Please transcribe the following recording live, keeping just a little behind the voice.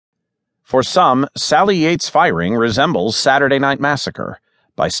For some, Sally Yates' firing resembles Saturday Night Massacre,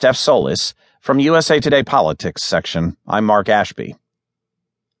 by Steph Solis, from USA Today Politics section. I'm Mark Ashby.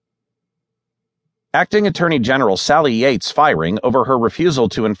 Acting Attorney General Sally Yates' firing over her refusal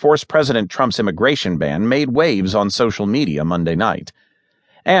to enforce President Trump's immigration ban made waves on social media Monday night.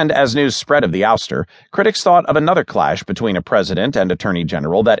 And as news spread of the ouster, critics thought of another clash between a president and attorney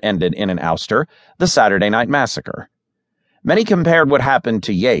general that ended in an ouster, the Saturday Night Massacre. Many compared what happened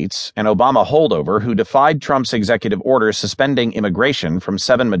to Yates, an Obama holdover who defied Trump's executive order suspending immigration from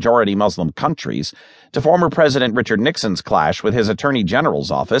 7 majority Muslim countries, to former President Richard Nixon's clash with his Attorney General's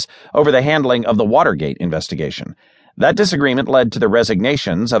office over the handling of the Watergate investigation. That disagreement led to the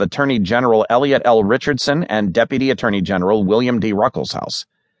resignations of Attorney General Elliot L. Richardson and Deputy Attorney General William D. Ruckelshaus.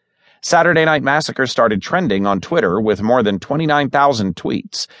 Saturday Night Massacre started trending on Twitter with more than 29,000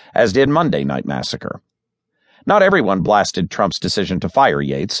 tweets, as did Monday Night Massacre. Not everyone blasted Trump's decision to fire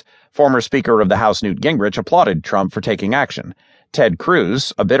Yates. Former Speaker of the House Newt Gingrich applauded Trump for taking action. Ted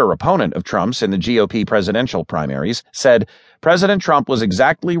Cruz, a bitter opponent of Trump's in the GOP presidential primaries, said, "President Trump was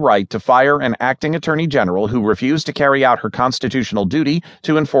exactly right to fire an acting attorney general who refused to carry out her constitutional duty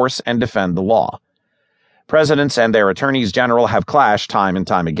to enforce and defend the law." Presidents and their attorneys general have clashed time and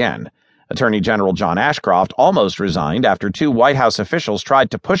time again. Attorney General John Ashcroft almost resigned after 2 White House officials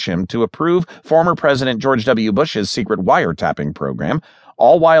tried to push him to approve former President George W. Bush's secret wiretapping program,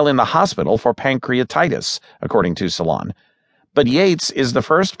 all while in the hospital for pancreatitis, according to Salon. But Yates is the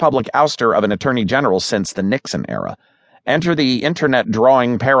first public ouster of an attorney general since the Nixon era. Enter the internet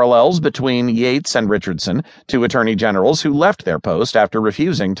drawing parallels between Yates and Richardson, 2 attorney generals who left their post after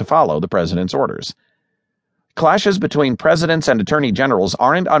refusing to follow the president's orders. Clashes between presidents and attorney generals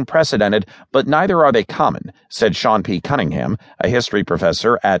aren't unprecedented, but neither are they common, said Sean P. Cunningham, a history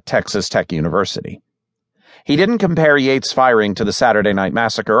professor at Texas Tech University. He didn't compare Yates' firing to the Saturday Night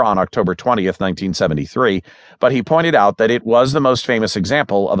Massacre on October 20th, 1973, but he pointed out that it was the most famous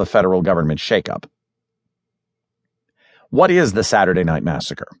example of a federal government shakeup. What is the Saturday Night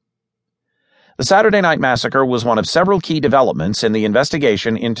Massacre? The Saturday Night Massacre was one of several key developments in the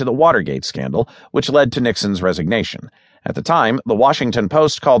investigation into the Watergate scandal, which led to Nixon's resignation. At the time, the Washington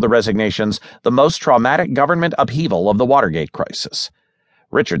Post called the resignations the most traumatic government upheaval of the Watergate crisis.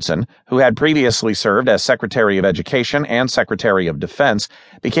 Richardson, who had previously served as Secretary of Education and Secretary of Defense,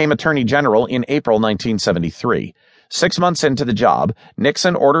 became Attorney General in April 1973. 6 months into the job,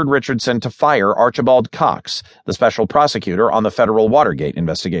 Nixon ordered Richardson to fire Archibald Cox, the special prosecutor on the federal Watergate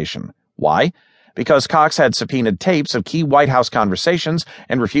investigation. Why? Because Cox had subpoenaed tapes of key White House conversations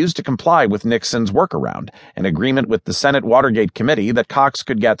and refused to comply with Nixon's workaround, an agreement with the Senate Watergate Committee that Cox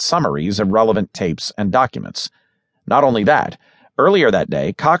could get summaries of relevant tapes and documents. Not only that, earlier that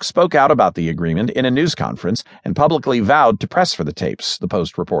day, Cox spoke out about the agreement in a news conference and publicly vowed to press for the tapes, the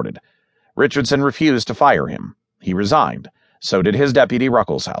Post reported. Richardson refused to fire him. He resigned. So did his deputy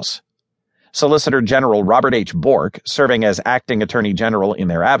Ruckelshaus. Solicitor General Robert H. Bork, serving as acting attorney general in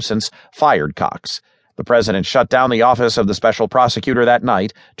their absence, fired Cox. The president shut down the office of the special prosecutor that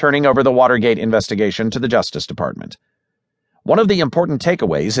night, turning over the Watergate investigation to the Justice Department. One of the important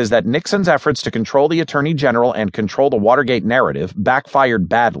takeaways is that Nixon's efforts to control the attorney general and control the Watergate narrative backfired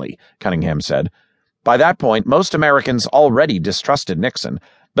badly, Cunningham said. By that point, most Americans already distrusted Nixon,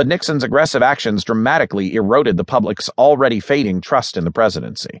 but Nixon's aggressive actions dramatically eroded the public's already fading trust in the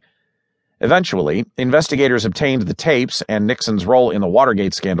presidency. Eventually, investigators obtained the tapes and Nixon's role in the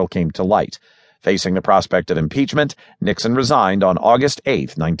Watergate scandal came to light. Facing the prospect of impeachment, Nixon resigned on August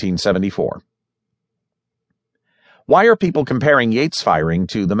 8, 1974. Why are people comparing Yates' firing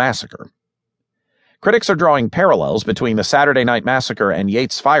to the massacre? Critics are drawing parallels between the Saturday Night Massacre and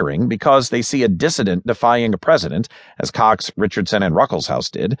Yates' firing because they see a dissident defying a president, as Cox, Richardson, and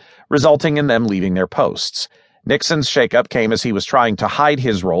Ruckelshaus did, resulting in them leaving their posts. Nixon's shakeup came as he was trying to hide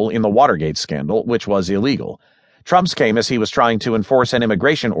his role in the Watergate scandal, which was illegal. Trump's came as he was trying to enforce an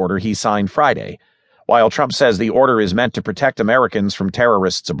immigration order he signed Friday. While Trump says the order is meant to protect Americans from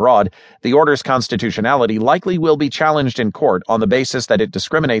terrorists abroad, the order's constitutionality likely will be challenged in court on the basis that it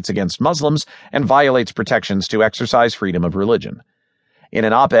discriminates against Muslims and violates protections to exercise freedom of religion. In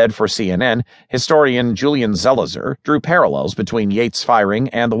an op-ed for CNN, historian Julian Zelizer drew parallels between Yates' firing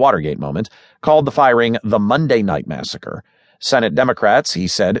and the Watergate moment, called the firing the Monday Night Massacre. Senate Democrats, he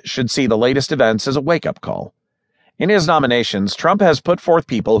said, should see the latest events as a wake-up call. In his nominations, Trump has put forth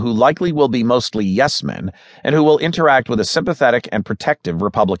people who likely will be mostly yes men and who will interact with a sympathetic and protective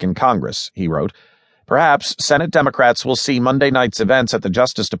Republican Congress, he wrote. Perhaps Senate Democrats will see Monday night's events at the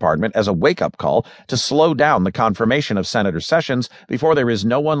Justice Department as a wake-up call to slow down the confirmation of Senator Sessions before there is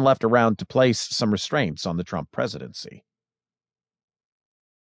no one left around to place some restraints on the Trump presidency.